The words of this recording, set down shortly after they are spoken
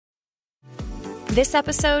This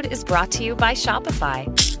episode is brought to you by Shopify.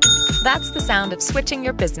 That's the sound of switching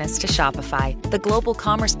your business to Shopify, the global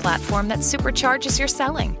commerce platform that supercharges your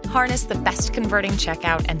selling. Harness the best converting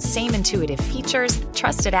checkout and same intuitive features,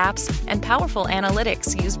 trusted apps, and powerful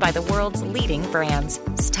analytics used by the world's leading brands.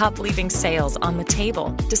 Stop leaving sales on the table.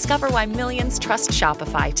 Discover why millions trust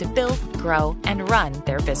Shopify to build, grow, and run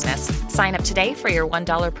their business. Sign up today for your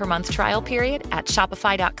 $1 per month trial period at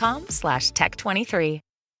shopify.com/tech23.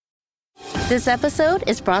 This episode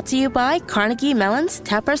is brought to you by Carnegie Mellon's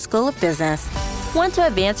Tepper School of Business. Want to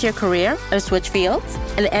advance your career or switch fields?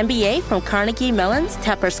 An MBA from Carnegie Mellon's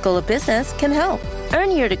Tepper School of Business can help.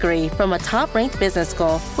 Earn your degree from a top-ranked business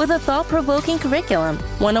school with a thought-provoking curriculum,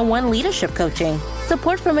 one-on-one leadership coaching,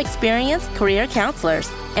 support from experienced career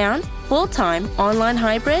counselors, and full-time, online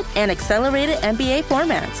hybrid, and accelerated MBA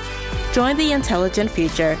formats. Join the intelligent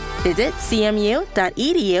future. Visit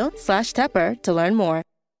cmu.edu/Tepper to learn more.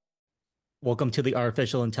 Welcome to the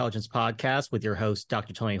Artificial Intelligence Podcast with your host,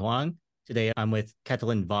 Dr. Tony Huang. Today, I'm with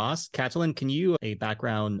Catalin Voss. Catalin, can you a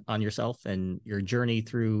background on yourself and your journey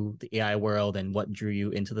through the AI world and what drew you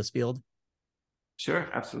into this field? Sure,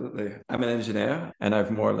 absolutely. I'm an engineer, and I've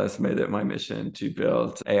more or less made it my mission to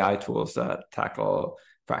build AI tools that tackle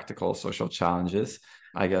practical social challenges,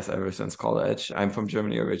 I guess, ever since college. I'm from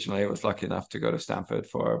Germany originally. I was lucky enough to go to Stanford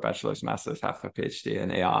for a bachelor's, master's, half a PhD in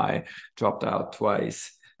AI, dropped out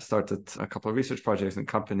twice. Started a couple of research projects and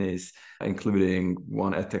companies, including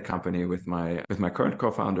one edtech company with my current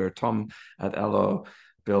co-founder, Tom at Ello.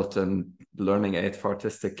 Built a learning aid for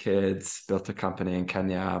autistic kids, built a company in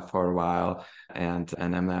Kenya for a while, and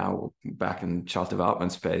I'm now back in child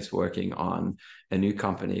development space working on a new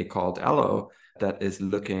company called Ello that is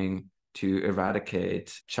looking to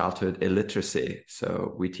eradicate childhood illiteracy.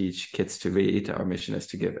 So we teach kids to read. Our mission is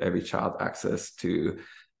to give every child access to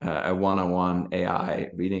a one-on-one AI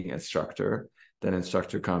reading instructor. That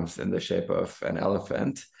instructor comes in the shape of an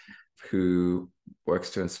elephant who works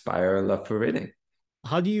to inspire love for reading.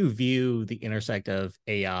 How do you view the intersect of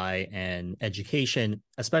AI and education,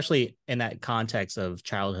 especially in that context of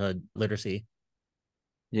childhood literacy?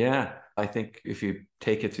 Yeah, I think if you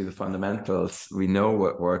take it to the fundamentals, we know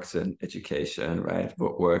what works in education, right?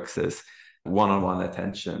 What works is one-on-one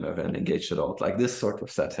attention of an engaged adult, like this sort of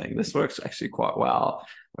setting. This works actually quite well,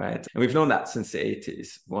 right? And we've known that since the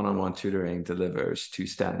 80s. One-on-one tutoring delivers 2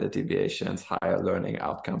 standard deviations, higher learning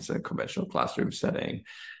outcomes in a conventional classroom setting.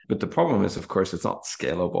 But the problem is, of course, it's not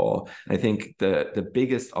scalable. I think the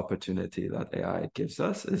biggest opportunity that AI gives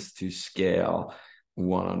us is to scale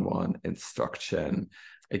one-on-one instruction.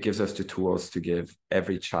 It gives us the tools to give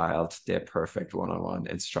every child their perfect one-on-one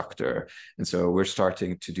instructor. And so we're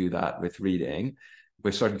starting to do that with reading.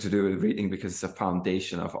 We're starting to do it with reading because it's a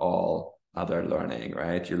foundation of all other learning,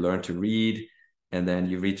 right? You learn to read, and then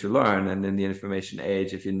you read to learn. And in the information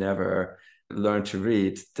age, if you never learn to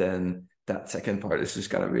read, then that second part is just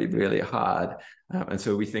going to be really hard. And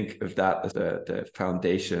so we think of that as the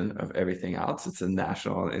foundation of everything else. It's a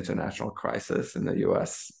national and international crisis in the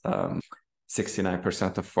US.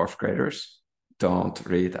 69% of fourth graders don't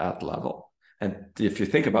read at level. And if you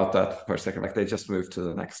think about that for a second, like they just moved to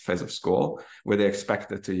the next phase of school where they're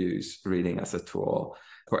expected to use reading as a tool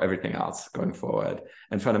for everything else going forward.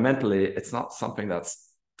 And fundamentally, it's not something that's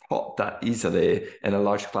taught that easily in a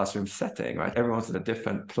large classroom setting, right? Everyone's in a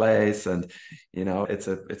different place, and it's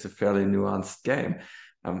a fairly nuanced game.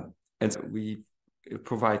 And so we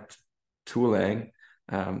provide tooling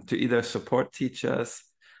to either support teachers,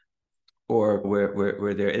 or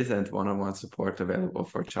where there isn't one-on-one support available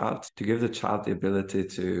for a child, to give the child the ability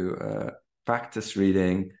to practice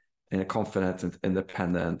reading in a confident and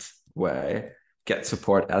independent way, get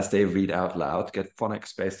support as they read out loud, get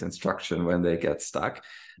phonics-based instruction when they get stuck,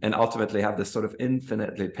 and ultimately have this sort of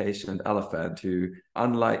infinitely patient elephant who,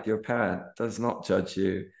 unlike your parent, does not judge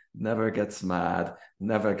you, never gets mad,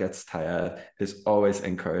 never gets tired, is always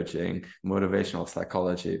encouraging, motivational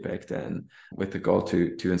psychology baked in with the goal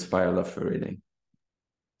to inspire love for reading.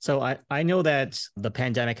 So I know that the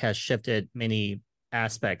pandemic has shifted many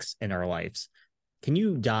aspects in our lives. Can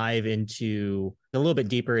you dive into a little bit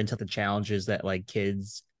deeper into the challenges that like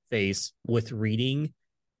kids face with reading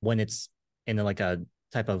when it's in like a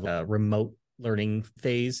type of a remote learning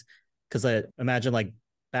phase? Because I imagine like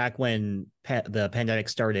back when the pandemic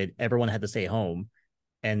started, everyone had to stay home,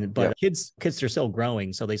 but kids are still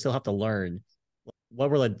growing, so they still have to learn.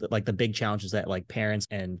 What were like the big challenges that like parents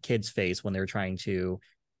and kids face when they're trying to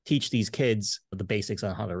teach these kids the basics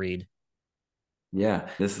on how to read? Yeah,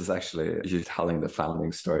 this is actually you telling the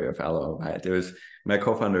founding story of Ello, right? It was my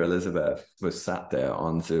co-founder Elizabeth was sat there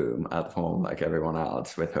on Zoom at home like everyone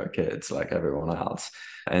else with her kids, like everyone else.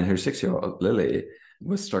 And her 6-year-old Lily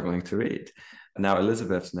was struggling to read. Now,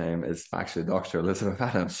 Elizabeth's name is actually Dr. Elizabeth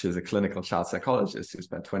Adams. She's a clinical child psychologist who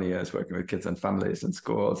spent 20 years working with kids and families in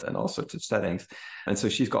schools and all sorts of settings. And so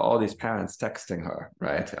she's got all these parents texting her,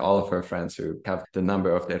 right? All of her friends who have the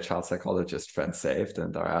number of their child psychologist friends saved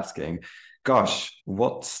and are asking, gosh,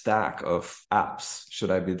 what stack of apps should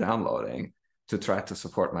I be downloading to try to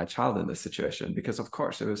support my child in this situation? Because of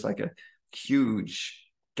course it was like a huge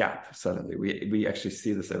gap suddenly. We actually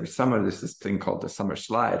see this every summer. There's this thing called the summer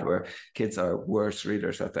slide where kids are worse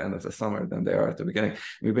readers at the end of the summer than they are at the beginning.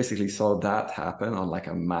 We basically saw that happen on like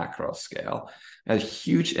a macro scale. It had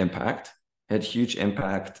huge impact.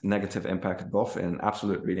 Negative impact, both in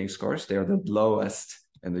absolute reading scores. They are the lowest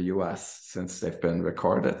in the US since they've been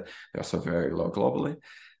recorded. They're also very low globally.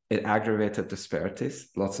 It aggravated disparities,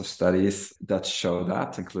 lots of studies that show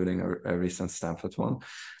that, including a recent Stanford one.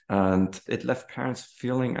 And it left parents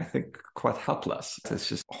feeling, I think, quite helpless. It's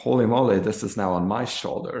just, holy moly, this is now on my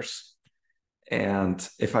shoulders. And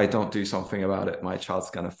if I don't do something about it, my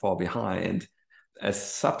child's going to fall behind. A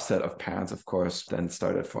subset of parents, of course, then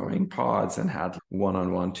started forming pods and had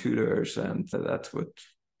one-on-one tutors, and that would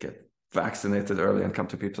get vaccinated early and come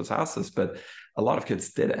to people's houses. But a lot of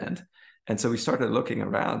kids didn't. And so we started looking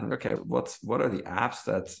around, okay, what are the apps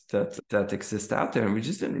that exist out there? And we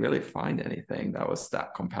just didn't really find anything that was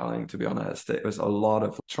that compelling, to be honest. It was a lot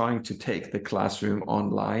of trying to take the classroom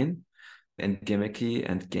online and gimmicky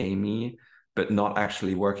and gamey, but not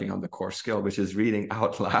actually working on the core skill, which is reading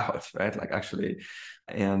out loud, right? Like actually,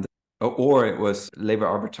 or it was labor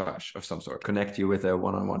arbitrage of some sort, connect you with a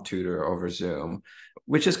one-on-one tutor over Zoom,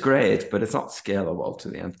 which is great, but it's not scalable to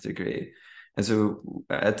the nth degree. And so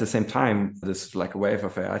at the same time, this like wave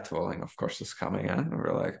of AI tooling, of course, is coming in. And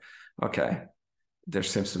we're like, okay, there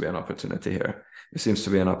seems to be an opportunity here. There seems to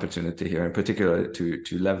be an opportunity here, in particular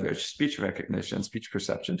to leverage speech recognition, speech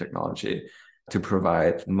perception technology to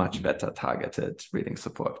provide much better targeted reading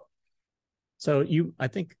support. So I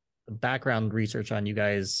think background research on you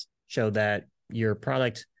guys showed that your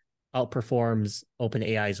product outperforms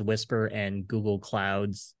OpenAI's Whisper and Google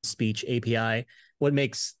Cloud's speech API. What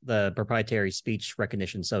makes the proprietary speech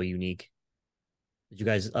recognition so unique? Did you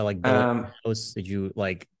guys build those? Did you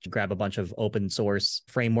grab a bunch of open source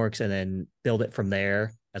frameworks and then build it from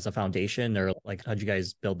there as a foundation, or how'd you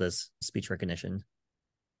guys build this speech recognition?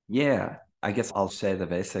 Yeah, I guess I'll say the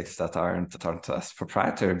basics that aren't as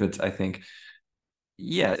proprietary, but I think,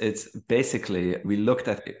 yeah, it's basically, we looked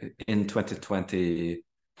at in 2020,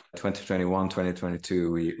 2021,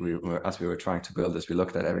 2022, we were, as we were trying to build this, we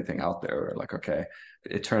looked at everything out there. We're like, okay,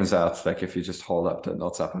 it turns out like if you just hold up the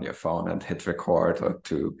notes app on your phone and hit record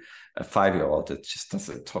to a 5-year-old, it just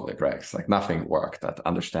doesn't totally breaks. Like nothing worked at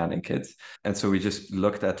understanding kids. And so we just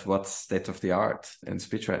looked at what's state of the art in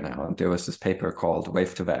speech right now. And there was this paper called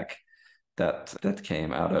Wave to Vec that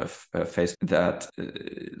came out of Facebook that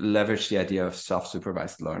leveraged the idea of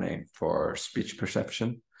self-supervised learning for speech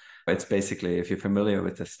perception. It's basically, if you're familiar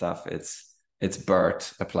with this stuff, it's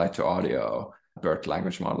BERT applied to audio, BERT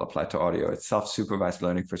language model applied to audio. It's self-supervised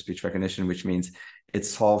learning for speech recognition, which means it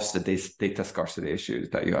solves the data scarcity issues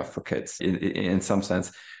that you have for kids. In some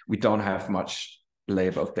sense, we don't have much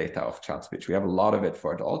labeled data of child speech. We have a lot of it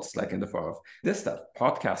for adults, like in the form of this stuff,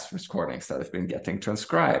 podcast recordings that have been getting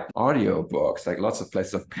transcribed, audio books, like lots of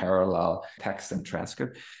places of parallel text and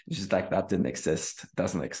transcript. It's just like that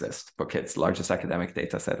doesn't exist for kids. Largest academic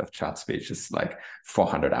data set of child speech is like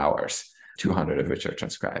 400 hours, 200 of which are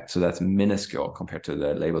transcribed. So that's minuscule compared to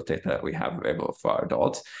the labeled data that we have available for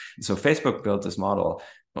adults. So Facebook built this model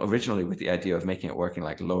originally with the idea of making it work in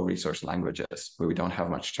like low resource languages where we don't have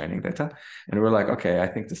much training data. And we're like, okay, I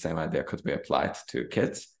think the same idea could be applied to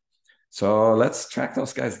kids. So let's track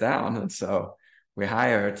those guys down. And so we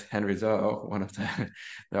hired Henry Zhou, one of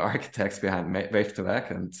the architects behind Wave to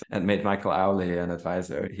Vec, and made Michael Owley an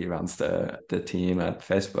advisor. He runs the team at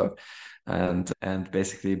Facebook and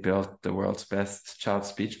basically built the world's best child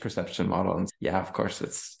speech perception model. And yeah, of course,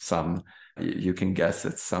 it's you can guess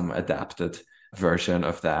it's some adapted version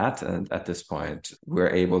of that. And at this point, we're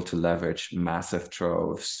able to leverage massive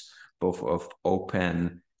troves, both of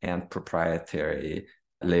open and proprietary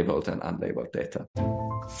labeled and unlabeled data.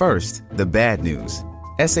 First, the bad news.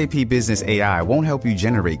 SAP Business AI won't help you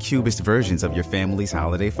generate cubist versions of your family's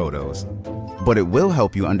holiday photos. But it will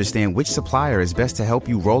help you understand which supplier is best to help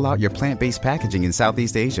you roll out your plant-based packaging in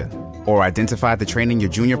Southeast Asia, or identify the training your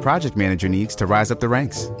junior project manager needs to rise up the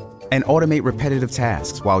ranks, and automate repetitive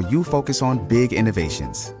tasks while you focus on big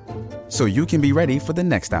innovations. so you can be ready for the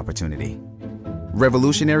next opportunity.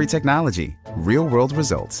 Revolutionary technology, real-world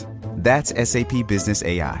results. That's SAP Business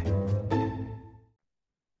AI.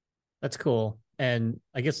 That's cool. And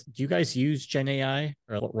I guess, do you guys use Gen AI,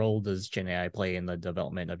 or what role does Gen AI play in the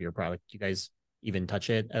development of your product? Do you guys even touch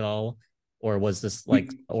it at all? Or was this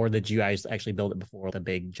or did you guys actually build it before the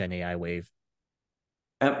big Gen AI wave?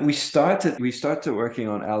 We started working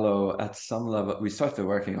on Ello at some level. We started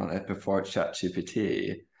working on it before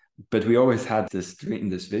ChatGPT, but we always had this dream,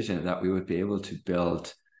 this vision that we would be able to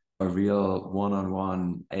build a real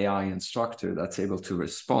one-on-one AI instructor that's able to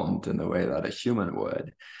respond in the way that a human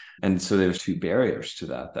would. And so there's two barriers to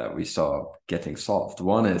that we saw getting solved.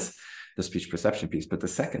 One is the speech perception piece, but the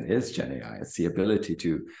second is Gen AI. It's the ability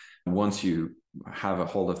to, once you have a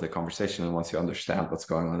hold of the conversation and once you understand what's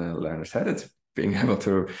going on in a learner's head, it's being able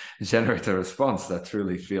to generate a response that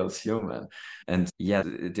truly feels human. And yeah,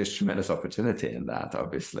 there's tremendous opportunity in that,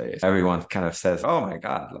 obviously. Everyone kind of says, oh my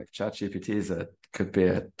God, like ChatGPT could be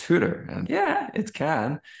a tutor. And yeah, it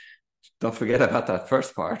can. Don't forget about that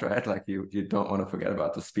first part, right? Like you don't want to forget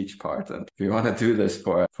about the speech part. And if you want to do this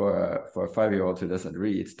for a 5-year-old who doesn't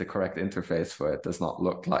read, the correct interface for it does not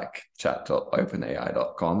look like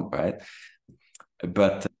chat.openai.com, right?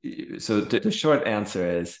 But so the short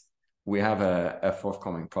answer is we have a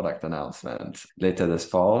forthcoming product announcement later this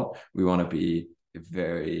fall. We want to be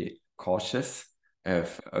very cautious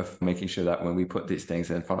of making sure that when we put these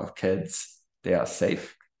things in front of kids, they are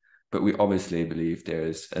safe. But we obviously believe there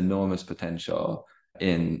is enormous potential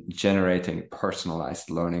in generating personalized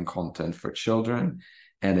learning content for children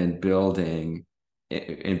and in building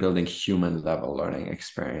human level learning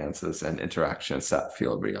experiences and interactions that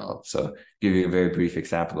feel real. So give you a very brief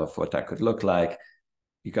example of what that could look like.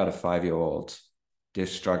 You got a 5-year-old, they're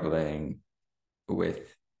struggling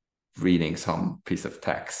with reading some piece of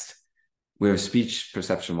text. We have a speech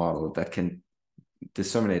perception model that can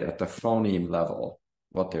disseminate at the phoneme level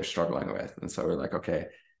what they're struggling with. And so we're like, okay,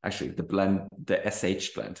 actually the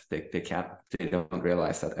SH blend, they don't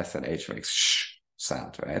realize that S and H makes sh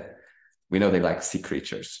sound, right? We know they like sea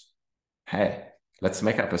creatures. Hey, let's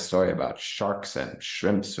make up a story about sharks and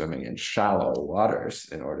shrimp swimming in shallow waters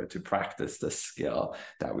in order to practice the skill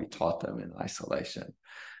that we taught them in isolation.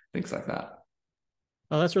 Things like that.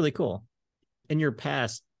 Oh, that's really cool. In your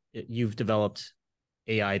past, you've developed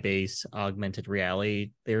AI-based augmented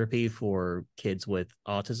reality therapy for kids with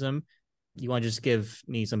autism. You want to just give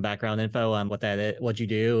me some background info on what that is, what you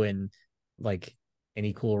do, and like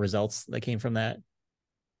any cool results that came from that?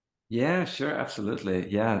 Yeah, sure, absolutely.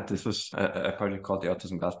 Yeah, this was a project called the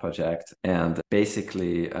Autism Glass Project, and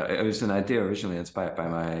basically, it was an idea originally inspired by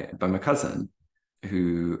my cousin,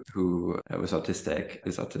 who is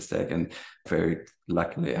autistic, and very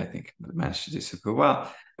luckily, I think, managed to do super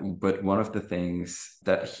well. But one of the things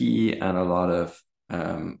that he and a lot of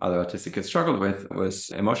other autistic kids struggled with was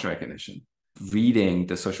emotion recognition, reading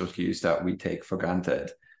the social cues that we take for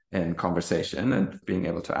granted in conversation and being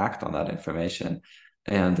able to act on that information.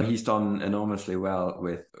 And he's done enormously well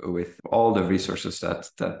with all the resources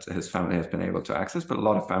that his family has been able to access, but a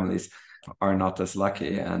lot of families are not as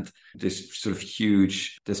lucky, and there's sort of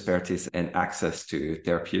huge disparities in access to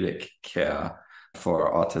therapeutic care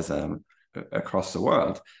for autism across the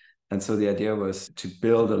world. And so the idea was to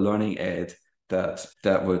build a learning aid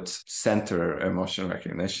that would center emotion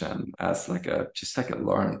recognition as just like a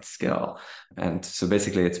learned skill. And so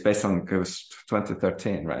basically it was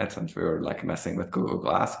 2013, right? And we were like messing with Google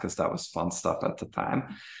Glass because that was fun stuff at the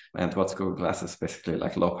time. And what's Google Glass is basically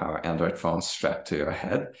like low power Android phones strapped to your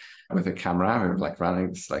head with a camera. We were like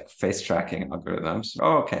running this like face tracking algorithms.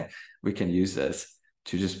 Oh, okay, we can use this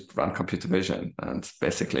to just run computer vision and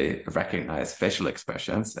basically recognize facial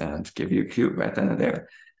expressions and give you a cue right then and there,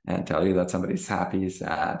 and tell you that somebody's happy,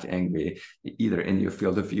 sad, angry, either in your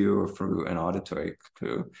field of view or through an auditory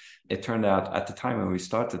clue. It turned out at the time when we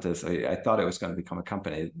started this, I thought it was going to become a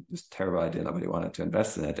company. It was a terrible idea. Nobody wanted to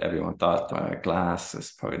invest in it. Everyone thought glass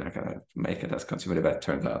is probably not going to make it as consumer, but it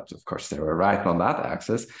turned out, of course, they were right on that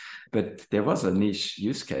axis. But there was a niche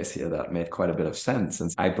use case here that made quite a bit of sense. And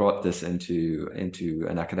I brought this into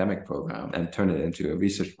an academic program and turned it into a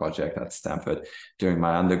research project at Stanford during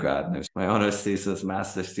my undergrad. And it was my honors thesis,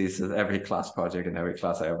 master's thesis, every class project and every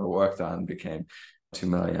class I ever worked on became $2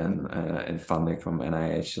 million in funding from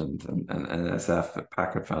NIH and NSF,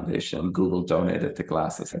 Packard Foundation. Google donated the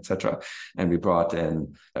glasses, etc. And we brought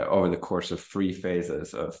in, over the course of 3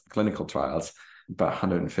 phases of clinical trials, about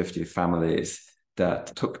 150 families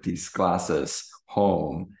that took these glasses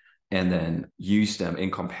home and then used them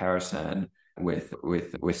in comparison with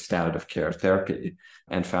standard of care therapy,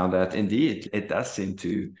 and found that indeed it does seem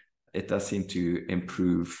to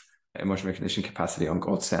improve emotion recognition capacity on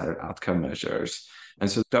gold standard outcome measures. And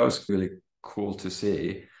so that was really cool to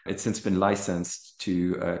see. It's since been licensed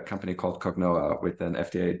to a company called Cognoa with an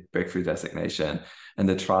FDA breakthrough designation, and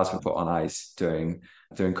the trials were put on ice during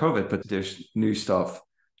COVID, but there's new stuff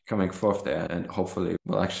coming forth there, and hopefully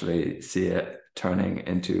we'll actually see it turning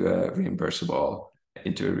into a reimbursable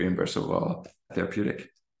therapeutic.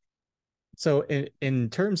 So in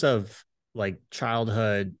terms of like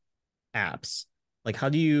childhood apps, like how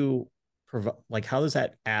do you provide, like how does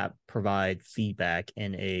that app provide feedback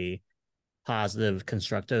in a positive,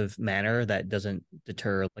 constructive manner that doesn't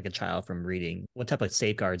deter like a child from reading? What type of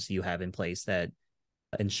safeguards do you have in place that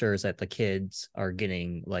ensures that the kids are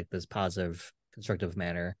getting like this positive, constructive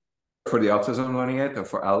manner? For the autism learning aid, or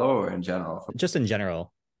for Ello, or in general? Just in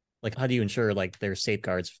general, like how do you ensure like there's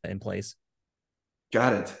safeguards in place?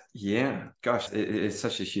 Got it. Yeah. Gosh, it's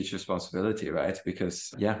such a huge responsibility, right?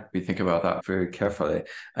 Because we think about that very carefully.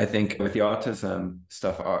 I think with the autism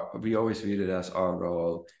stuff, we always viewed it as our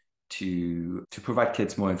role to provide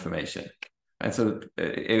kids more information. And so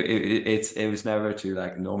it was never to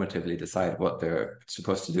like normatively decide what they're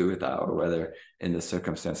supposed to do with that, or whether in the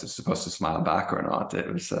circumstances supposed to smile back or not.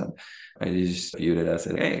 It was I just viewed it as,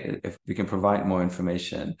 hey, if we can provide more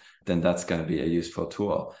information, then that's going to be a useful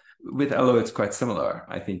tool. With Ello, it's quite similar.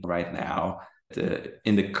 I think right now,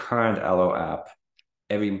 in the current Ello app,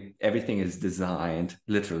 everything is designed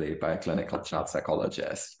literally by a clinical child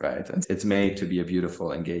psychologist, right? And it's made to be a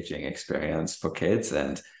beautiful, engaging experience for kids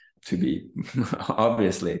and to be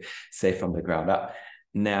obviously safe from the ground up.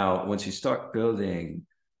 Now, once you start building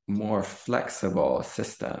more flexible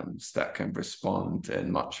systems that can respond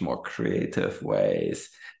in much more creative ways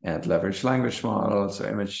and leverage language models or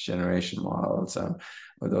image generation models,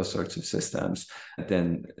 or those sorts of systems,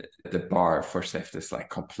 then the bar for safety is like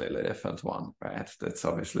completely different one, right? That's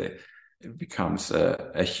obviously, it becomes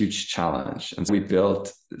a huge challenge. And so we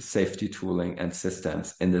built safety tooling and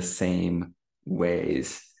systems in the same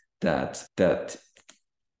ways that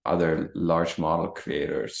other large model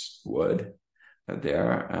creators would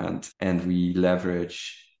there, and we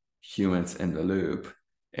leverage humans in the loop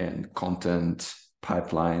in content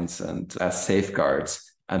pipelines and as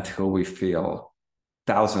safeguards until we feel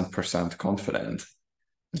 1,000% confident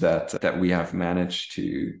that we have managed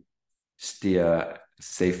to steer,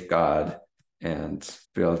 safeguard, and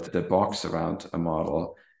build the box around a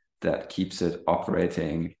model that keeps it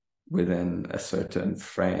operating within a certain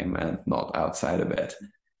frame and not outside of it.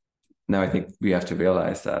 Now, I think we have to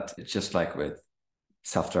realize that it's just like with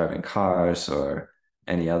self-driving cars or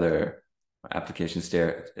any other applications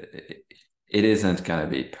there, it isn't going to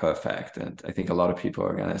be perfect. And I think a lot of people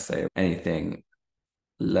are going to say anything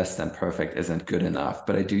less than perfect isn't good enough.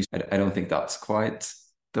 But I don't think that's quite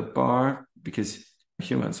the bar, because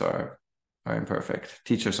humans are imperfect.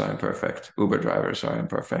 Teachers are imperfect. Uber drivers are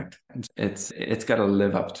imperfect. And it's got to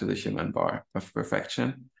live up to the human bar of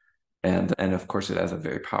perfection. And of course, it has a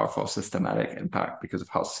very powerful systematic impact because of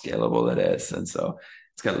how scalable it is. And so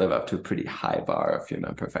it's got to live up to a pretty high bar of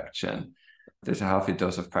human perfection. There's a healthy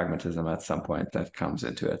dose of pragmatism at some point that comes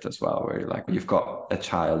into it as well, where you've got a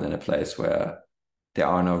child in a place where there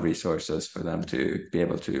are no resources for them to be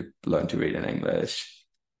able to learn to read in English.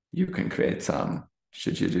 You can create some,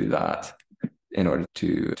 should you do that, in order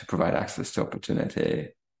to provide access to opportunity.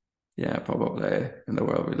 Yeah, probably in the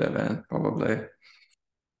world we live in, probably.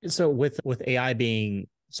 So with AI being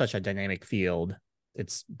such a dynamic field,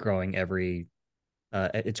 it's growing every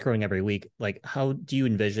week. Like, how do you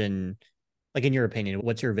envision, like in your opinion,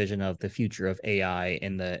 what's your vision of the future of AI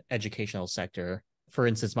in the educational sector? For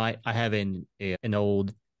instance, I have an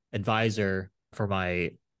old advisor for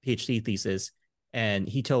my PhD thesis, and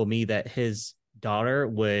he told me that his daughter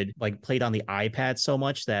would like played on the iPad so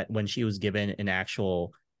much that when she was given an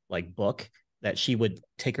actual like book, that she would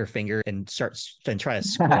take her finger and try to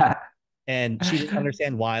scribble. And she didn't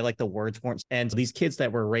understand why like the words weren't. And these kids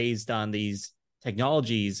that were raised on these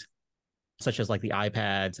technologies, such as like the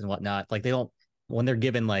iPads and whatnot, like they don't, when they're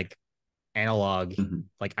given like analog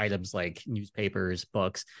like items like newspapers,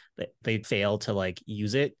 books, they fail to like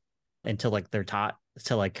use it until like they're taught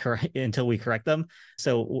to like until we correct them.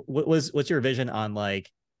 So what's your vision on like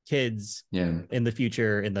kids in the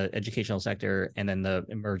future in the educational sector, and then the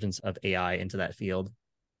emergence of AI into that field?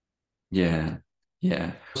 Yeah.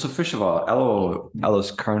 So first of all,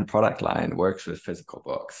 Ello's current product line works with physical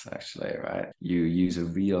books, actually, right? You use a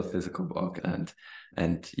real physical book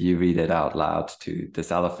and you read it out loud to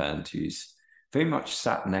this elephant who's very much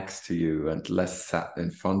sat next to you and less sat in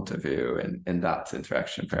front of you in that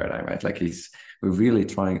interaction paradigm, right? Like we're really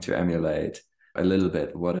trying to emulate a little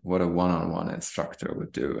bit what a one-on-one instructor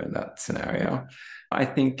would do in that scenario. I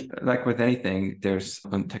think, like with anything,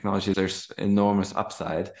 on technology, there's enormous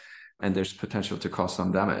upside and there's potential to cause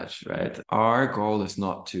some damage, right? Our goal is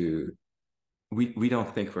not to, we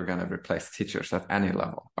don't think we're going to replace teachers at any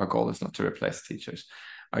level. Our goal is not to replace teachers.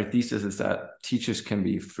 Our thesis is that teachers can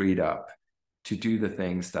be freed up to do the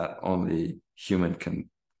things that only human can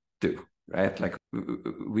do, right? Like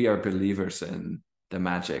we are believers in the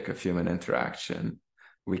magic of human interaction.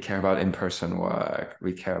 We care about in-person work.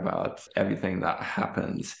 We care about everything that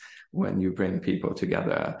happens when you bring people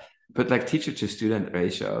together. But like teacher to student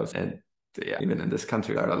ratios, and even in this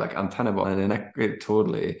country, are like untenable and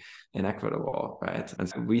totally inequitable, right? And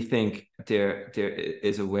so we think there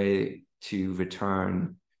is a way to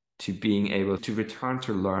return to being able to return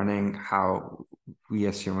to learning how we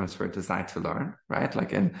as humans were designed to learn, right?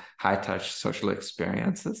 Like in high-touch social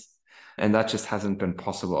experiences. And that just hasn't been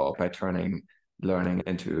possible by turning learning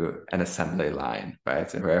into an assembly line,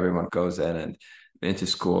 right? Where everyone goes in and into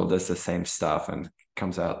school, does the same stuff and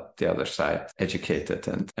comes out the other side educated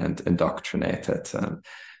and indoctrinated. And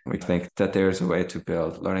we think that there's a way to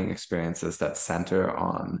build learning experiences that center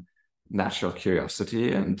on natural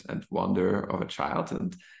curiosity and wonder of a child.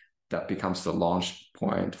 And that becomes the launch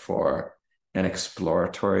point for an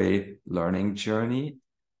exploratory learning journey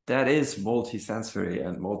that is multi-sensory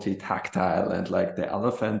and multi-tactile, and like the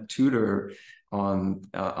elephant tutor on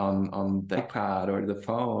the iPad or the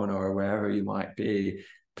phone or wherever you might be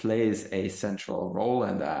plays a central role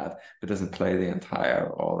in that, but doesn't play the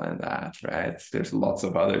entire role in that, right? There's lots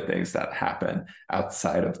of other things that happen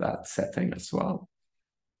outside of that setting as well.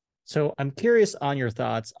 So I'm curious on your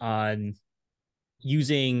thoughts on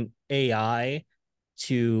using AI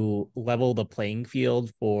to level the playing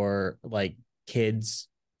field for like kids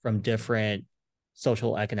from different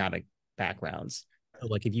social economic backgrounds.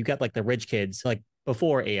 Like if you got like the rich kids, like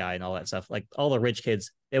before AI and all that stuff, like all the rich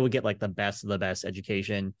kids, they would get like the best of the best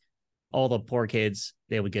education. All the poor kids,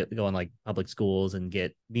 they would go in like public schools and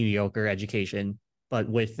get mediocre education. But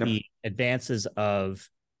with the advances of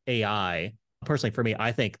AI, personally for me,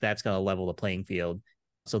 I think that's going to level the playing field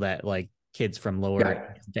so that like kids from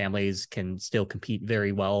lower families can still compete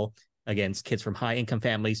very well against kids from high income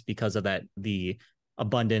families because of that, the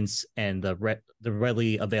abundance and the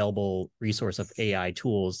readily available resource of AI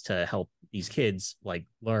tools to help these kids like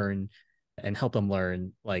learn and help them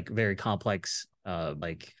learn like very complex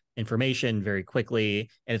like information very quickly,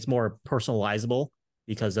 and it's more personalizable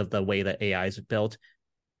because of the way that AI is built.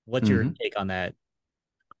 What's your take on that?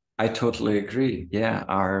 I totally agree. Yeah,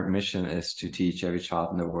 our mission is to teach every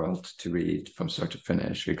child in the world to read from start to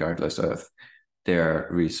finish, regardless of their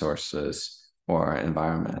resources or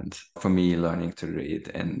environment. For me, learning to read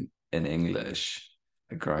in English,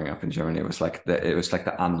 growing up in Germany, was like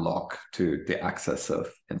the unlock to the access of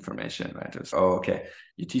information, right? It was, oh, okay,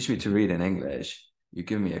 you teach me to read in English, you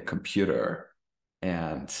give me a computer,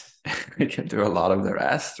 and I can do a lot of the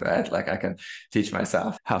rest, right? Like I can teach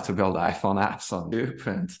myself how to build iPhone apps on YouTube,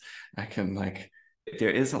 and I can like,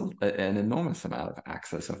 there is an enormous amount of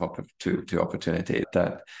access to opportunity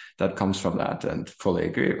that comes from that, and fully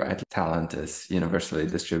agree, right? Talent is universally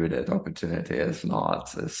distributed, opportunity is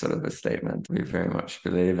not, is sort of a statement we very much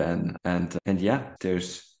believe in. And yeah, there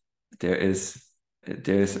is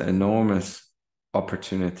enormous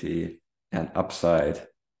opportunity and upside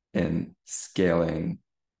in scaling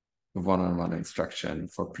one-on-one instruction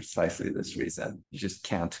for precisely this reason. You just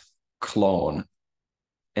can't clone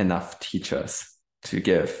enough teachers to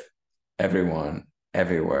give everyone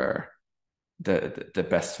everywhere the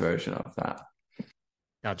best version of that.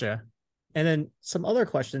 Gotcha. And then some other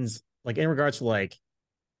questions, like in regards to like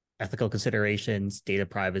ethical considerations, data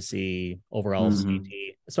privacy, overall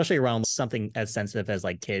safety, especially around something as sensitive as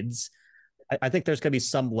like kids. I think there's going to be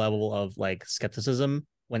some level of like skepticism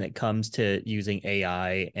when it comes to using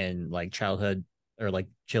AI and like childhood or like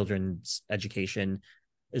children's education.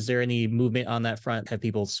 Is there any movement on that front? Have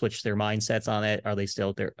people switched their mindsets on it? Are they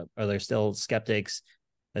still there? Are there still skeptics?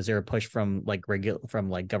 Is there a push from like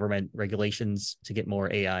government regulations to get more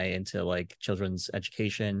AI into like children's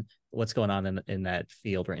education? What's going on in that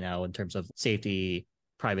field right now in terms of safety,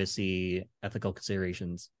 privacy, ethical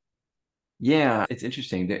considerations? Yeah, it's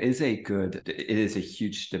interesting. It is a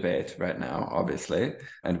huge debate right now, obviously.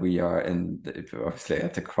 And we are obviously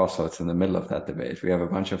at the crossroads in the middle of that debate. We have a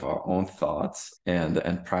bunch of our own thoughts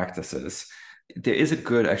and practices. There's this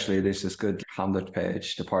good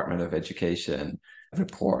 100-page Department of Education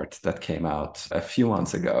report that came out a few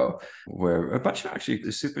months ago, where a bunch of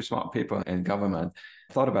actually super smart people in government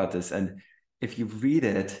thought about this. And if you read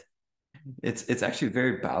it, it's actually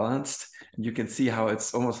very balanced. You can see how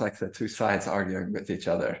it's almost like the two sides arguing with each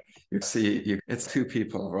other. It's two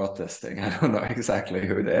people wrote this thing. I don't know exactly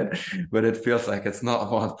who did, but it feels like it's not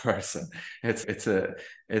one person. It's an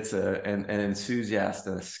enthusiast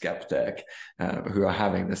and a skeptic who are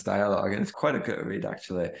having this dialogue, and it's quite a good read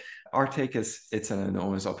actually. Our take is it's an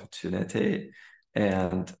enormous opportunity,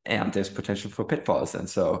 and there's potential for pitfalls, and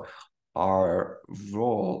so our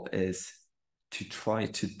role is to try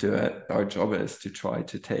to do it. Our job is to try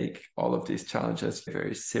to take all of these challenges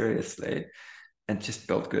very seriously and just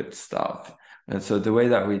build good stuff. And so the way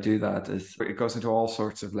that we do that is it goes into all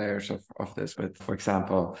sorts of layers of this. But for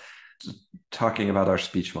example, talking about our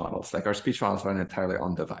speech models, like our speech models are entirely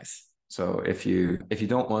on device. So if you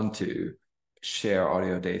don't want to share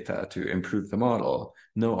audio data to improve the model,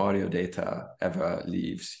 no audio data ever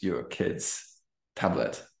leaves your kid's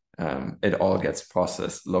tablet. It all gets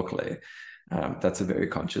processed locally. That's a very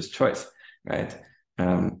conscious choice, right?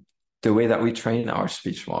 The way that we train our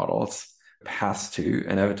speech models has to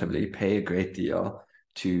inevitably pay a great deal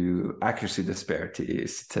to accuracy disparity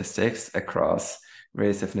statistics across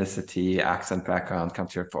race, ethnicity, accent, background,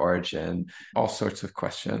 country of origin, all sorts of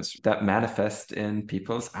questions that manifest in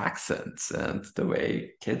people's accents and the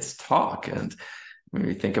way kids talk. And when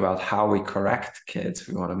we think about how we correct kids,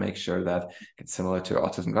 we want to make sure that it's similar to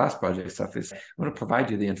Autism Glass Project stuff is we want to provide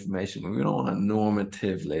you the information, but we don't want to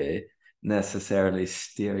normatively necessarily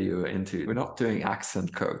steer you into, we're not doing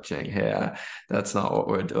accent coaching here. That's not what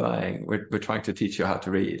we're doing. We're trying to teach you how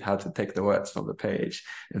to read, how to take the words from the page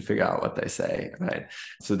and figure out what they say, right?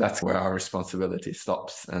 So that's where our responsibility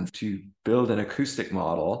stops. And to build an acoustic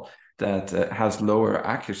model that has lower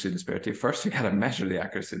accuracy disparity, first you got to measure the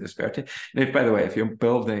accuracy disparity. And if, by the way, if you're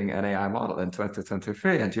building an AI model in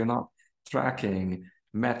 2023 and you're not tracking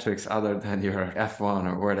metrics other than your F1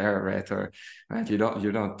 or word error rate, or right, you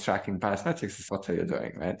don't tracking bias metrics, what are you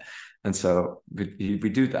doing, right? And so we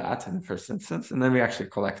do that in the first instance, and then we actually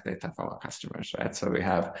collect data from our customers, right? So we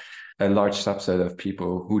have a large subset of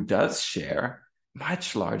people who does share,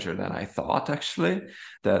 much larger than I thought actually,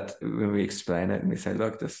 that when we explain it and we say,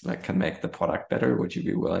 look, this like can make the product better, would you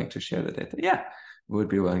be willing to share the data? Yeah, would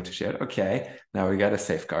be willing to share it. Okay, now we got to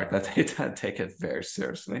safeguard that data and take it very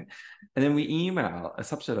seriously. And then we email a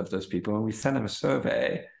subset of those people and we send them a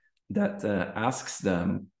survey that asks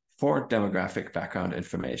them for demographic background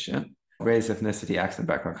information, race, ethnicity, accent,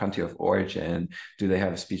 background, country of origin, do they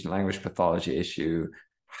have a speech and language pathology issue,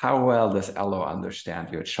 how well does Ello understand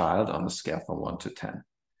your child on a scale from 1 to 10?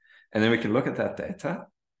 And then we can look at that data.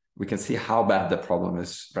 We can see how bad the problem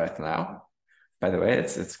is right now. By the way,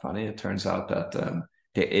 it's funny. It turns out that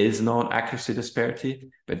there is no accuracy disparity,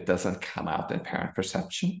 but it doesn't come out in parent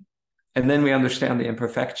perception. And then we understand the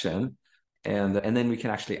imperfection, and then we can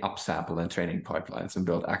actually upsample in training pipelines and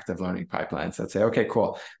build active learning pipelines that say, okay,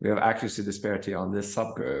 cool, we have accuracy disparity on this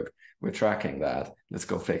subgroup. We're tracking that. Let's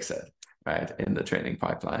go fix it, right, in the training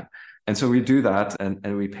pipeline. And so we do that,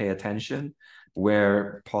 and we pay attention.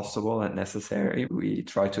 Where possible and necessary, we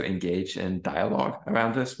try to engage in dialogue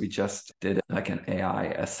around this. We just did like an AI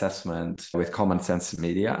assessment with Common Sense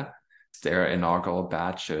Media, their inaugural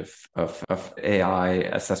batch of AI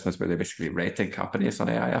assessments where they're basically rating companies on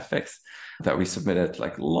AI ethics, that we submitted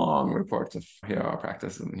like long reports of here are our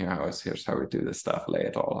practices and here's how we do this stuff, lay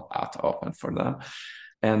it all out open for them.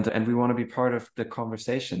 And we want to be part of the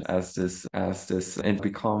conversation as this and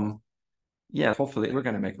become, yeah, hopefully we're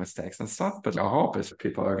going to make mistakes and stuff, but our hope is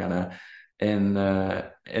people are going to, in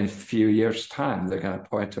a few years' time, they're going to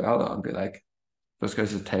point to Ello and be like, those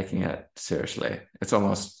guys are taking it seriously. It's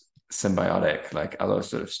almost symbiotic. Like Ello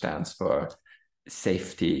sort of stands for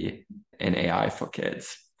safety in AI for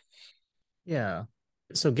kids. Yeah.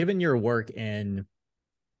 So given your work in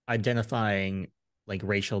identifying like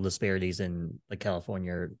racial disparities in the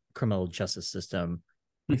California criminal justice system,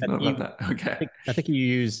 Okay. I think you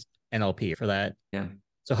use NLP for that. Yeah.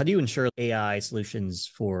 So how do you ensure AI solutions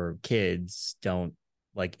for kids don't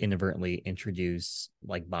like inadvertently introduce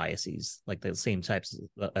like biases, like the same types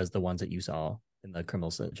as the ones that you saw in the criminal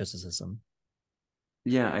justice system?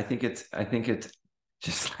 Yeah, I think it's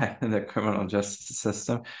just like in the criminal justice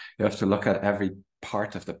system, you have to look at every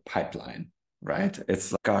part of the pipeline, right?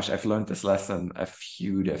 It's like, gosh, I've learned this lesson a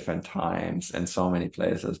few different times in so many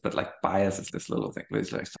places, but like bias is this little thing,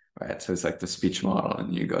 right? So it's like the speech model,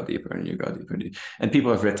 and you go deeper and you go deeper. And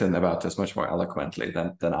people have written about this much more eloquently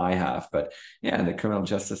than I have. But yeah, in the criminal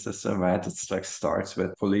justice system, right, it's like starts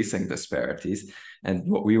with policing disparities. And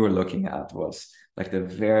what we were looking at was like the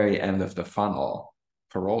very end of the funnel,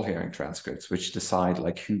 parole hearing transcripts, which decide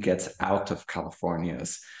like who gets out of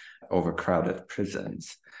California's overcrowded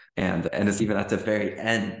prisons. And it's even at the very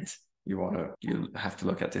end you have to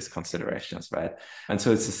look at these considerations, right? And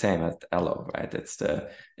so it's the same at Ello, right?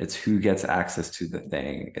 It's who gets access to the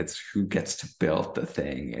thing, it's who gets to build the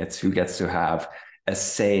thing, it's who gets to have a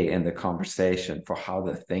say in the conversation for how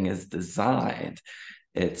the thing is designed.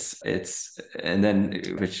 And then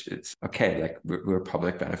which it's okay, like we're a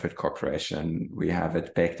public benefit corporation, we have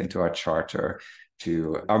it baked into our charter.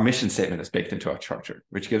 Our mission statement is baked into our charter,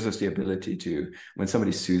 which gives us the ability to, when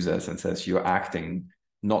somebody sues us and says you're acting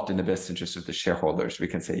not in the best interest of the shareholders, we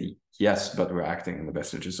can say yes, but we're acting in the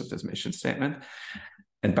best interest of this mission statement.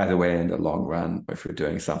 And by the way, in the long run, if we're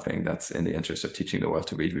doing something that's in the interest of teaching the world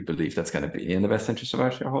to read, we believe that's going to be in the best interest of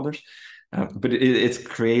our shareholders. But it's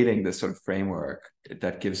creating this sort of framework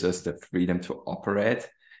that gives us the freedom to operate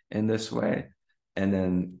in this way,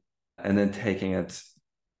 and then taking it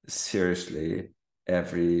seriously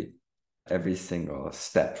every single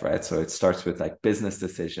step, right? So it starts with like business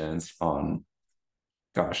decisions on,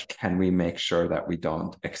 gosh, can we make sure that we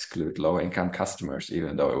don't exclude low-income customers,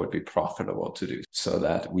 even though it would be profitable to do, so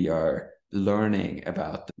that we are learning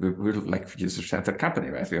about, we're like user-centered company,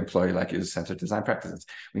 right? We employ like user-centered design practices.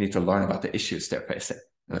 We need to learn about the issues they're facing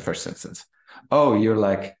in the first instance. Oh, you're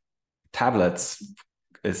like, tablets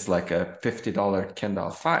is like a $50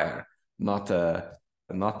 Kindle Fire, not a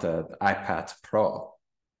iPad Pro.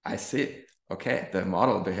 I see. Okay, the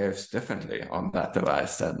model behaves differently on that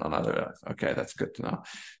device than on other devices. Okay, that's good to know.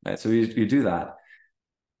 Right, so you do that.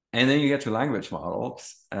 And then you get to language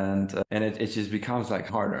models, and it just becomes like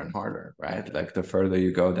harder and harder, right? Like the further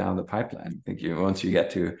you go down the pipeline, I think once you get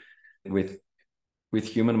to, with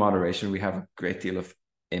human moderation, we have a great deal of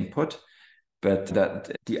input, but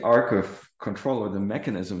that the arc of control or the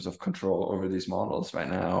mechanisms of control over these models right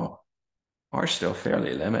now are still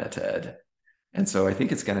fairly limited. And so I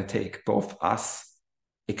think it's going to take both us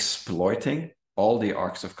exploiting all the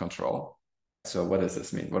arcs of control. So what does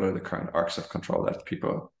this mean? What are the current arcs of control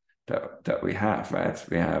that we have, right?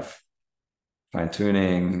 We have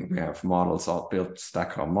fine-tuning, we have models all built,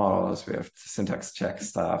 stack-on models, we have syntax check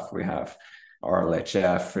stuff, we have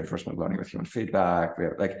RLHF, reinforcement learning with human feedback, we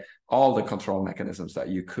have like all the control mechanisms that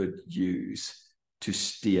you could use to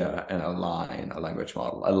steer and align a language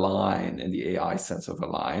model, align in the AI sense of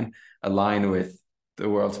align with the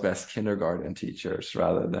world's best kindergarten teachers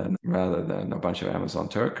rather than a bunch of Amazon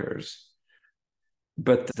Turkers.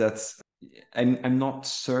 But I'm not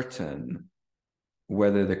certain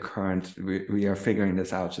whether the current, we are figuring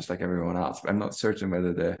this out just like everyone else, but I'm not certain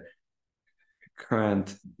whether the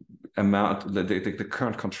current amount, the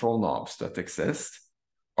current control knobs that exist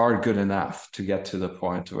are good enough to get to the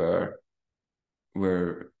point where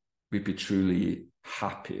we'd be truly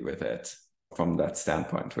happy with it from that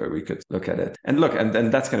standpoint, where we could look at it and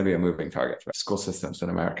that's going to be a moving target, right? School systems in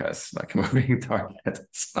America is like a moving target.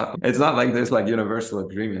 It's not like there's like universal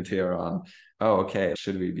agreement here on, oh, okay,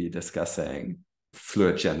 should we be discussing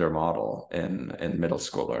fluid gender model in middle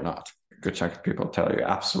school or not? Good chunk of people tell you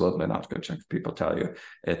absolutely not. Good chunk of people tell you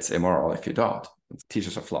it's immoral if you don't.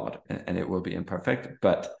 Teachers are flawed and it will be imperfect,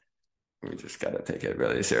 but we just got to take it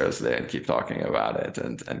really seriously and keep talking about it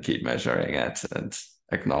and keep measuring it and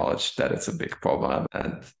acknowledge that it's a big problem.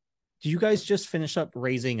 And do you guys just finish up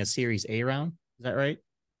raising a Series A round? Is that right?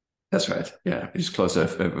 That's right. Yeah, we just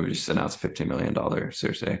announced $15 million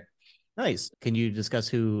Series A. Nice. Can you disclose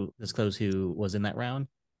who was in that round?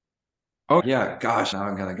 Oh yeah, gosh, now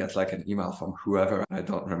I'm gonna get like an email from whoever I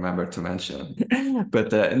don't remember to mention.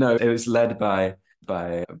 But no, it was led by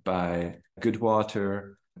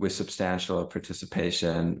Goodwater, with substantial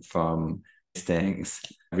participation from things,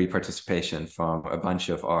 participation from a bunch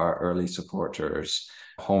of our early supporters,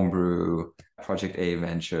 Homebrew, Project A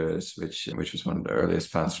Ventures, which was one of the earliest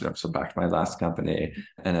funds, so backed my last company,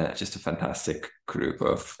 and just a fantastic group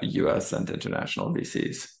of US and international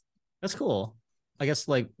VCs. That's cool. I guess,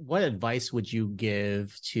 like, what advice would you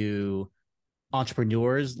give to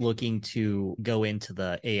entrepreneurs looking to go into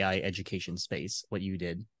the AI education space, what you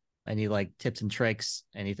did? Any like tips and tricks,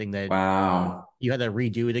 anything that you had to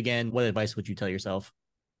redo it again? What advice would you tell yourself?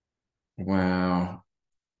 Wow.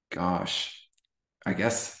 Gosh, I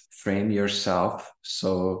guess frame yourself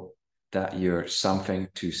so that you're something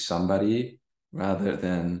to somebody rather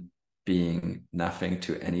than being nothing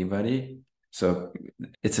to anybody. So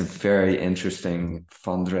it's a very interesting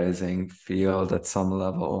fundraising field at some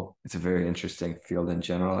level. It's a very interesting field in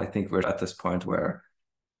general. I think we're at this point where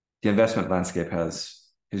the investment landscape has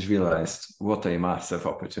realized what a massive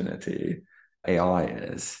opportunity AI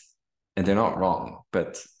is. And they're not wrong,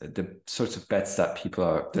 but the sorts of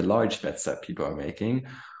the large bets that people are making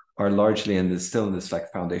are largely still in this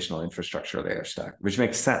like foundational infrastructure layer stack, which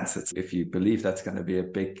makes sense. If you believe that's going to be a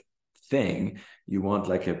big thing, you want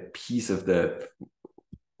like a piece of the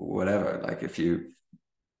whatever. Like if you,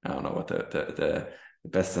 I don't know what the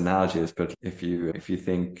best analogy is, but if you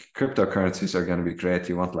think cryptocurrencies are going to be great,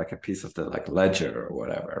 you want like a piece of the like ledger or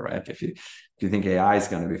whatever, right? If you think AI is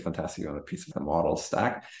going to be fantastic, you want a piece of the model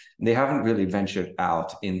stack. And they haven't really ventured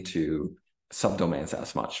out into subdomains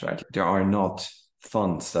as much, right? There are not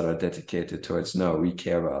funds that are dedicated towards, no, we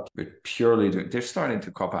care about, we're purely doing, they're starting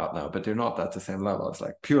to cop out now, but they're not at the same level. It's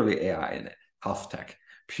like purely AI in health tech,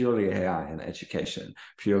 purely AI in education,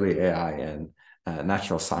 purely AI in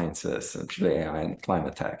natural sciences, and purely AI in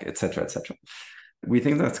climate tech, et cetera, et cetera. We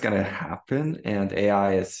think that's going to happen, and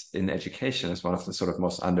AI is in education is one of the sort of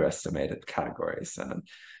most underestimated categories, and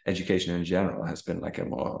education in general has been like a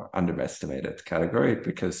more underestimated category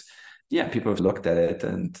because people have looked at it,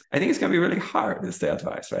 and I think it's going to be really hard, is the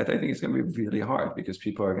advice, right? I think it's going to be really hard because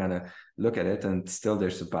people are going to look at it, and still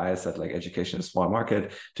there's a bias that like education is a small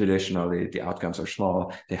market. Traditionally, the outcomes are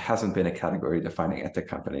small. There hasn't been a category defining edtech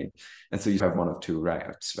company. And so you have one of two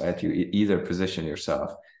routes, right? You either position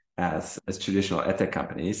yourself as traditional edtech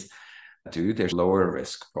companies do. There's lower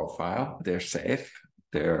risk profile. They're safe.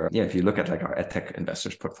 If you look at like our edtech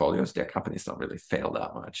investors' portfolios, their companies don't really fail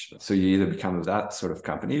that much. So you either become that sort of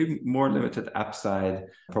company, more limited upside.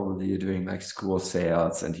 Probably you're doing like school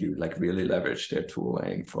sales, and you like really leverage their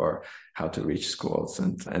tooling for how to reach schools,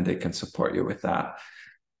 and they can support you with that.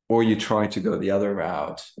 Or you try to go the other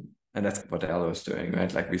route. And that's what Ello is doing,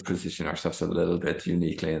 right? Like we position ourselves a little bit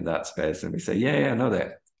uniquely in that space, and we say,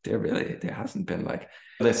 there hasn't been like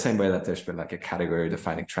the same way that there's been like a category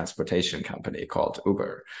defining transportation company called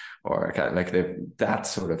Uber, or kind of like that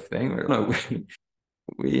sort of thing.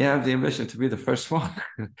 We have the ambition to be the first one,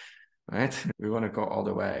 right? We want to go all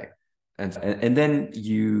the way, and then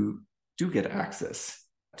you do get access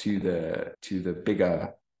to the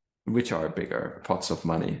bigger, which are bigger pots of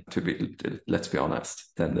money, let's be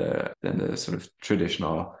honest, than the sort of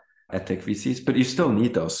traditional edtech VCs. But you still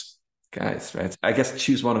need those guys, right? I guess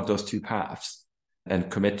choose one of those two paths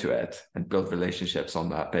and commit to it and build relationships on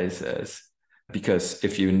that basis. Because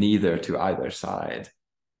if you neither to either side,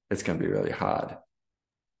 it's going to be really hard.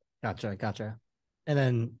 Gotcha. And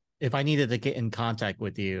then if I needed to get in contact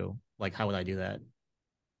with you, like how would I do that?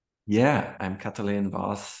 Yeah, I'm Catalin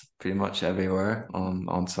Voss pretty much everywhere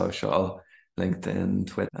on social, LinkedIn,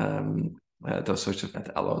 Twitter, those sorts of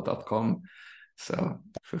at ello.com. So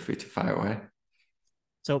feel free to fire away.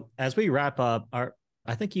 So as we wrap up,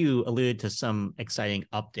 I think you alluded to some exciting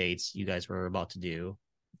updates you guys were about to do.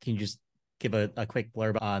 Can you just give a quick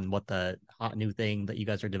blurb on what the hot new thing that you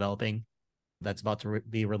guys are developing that's about to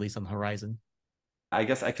be released on the horizon? I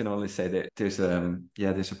guess I can only say that there's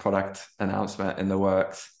a product announcement in the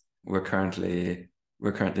works. We're currently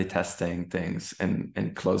testing things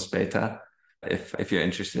in closed beta. If you're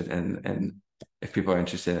interested in if people are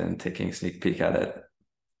interested in taking a sneak peek at it,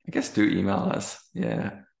 I guess do email us.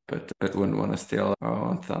 Yeah, but wouldn't want to steal our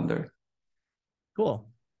own thunder. Cool.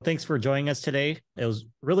 Thanks for joining us today. It was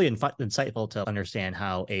really insightful to understand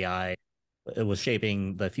how AI was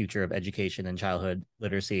shaping the future of education and childhood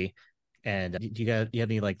literacy. And do you have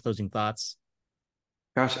any like closing thoughts?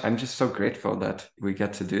 Gosh, I'm just so grateful that we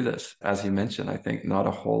get to do this. As you mentioned, I think not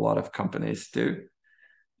a whole lot of companies do.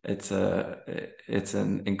 It's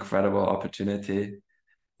an incredible opportunity.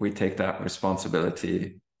 We take that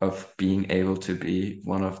responsibility of being able to be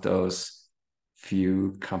one of those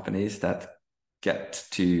few companies that get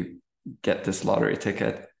to get this lottery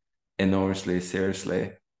ticket enormously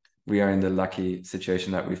seriously. We are in the lucky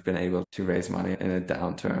situation that we've been able to raise money in a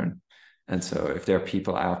downturn. And so if there are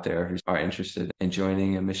people out there who are interested in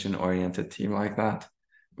joining a mission-oriented team like that,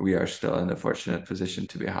 we are still in the fortunate position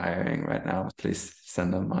to be hiring right now. Please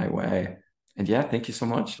send them my way. And thank you so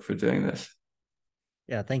much for doing this.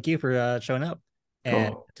 Yeah, thank you for showing up.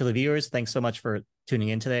 And Cool. to the viewers, thanks so much for tuning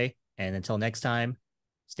in today. And until next time,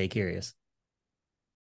 stay curious.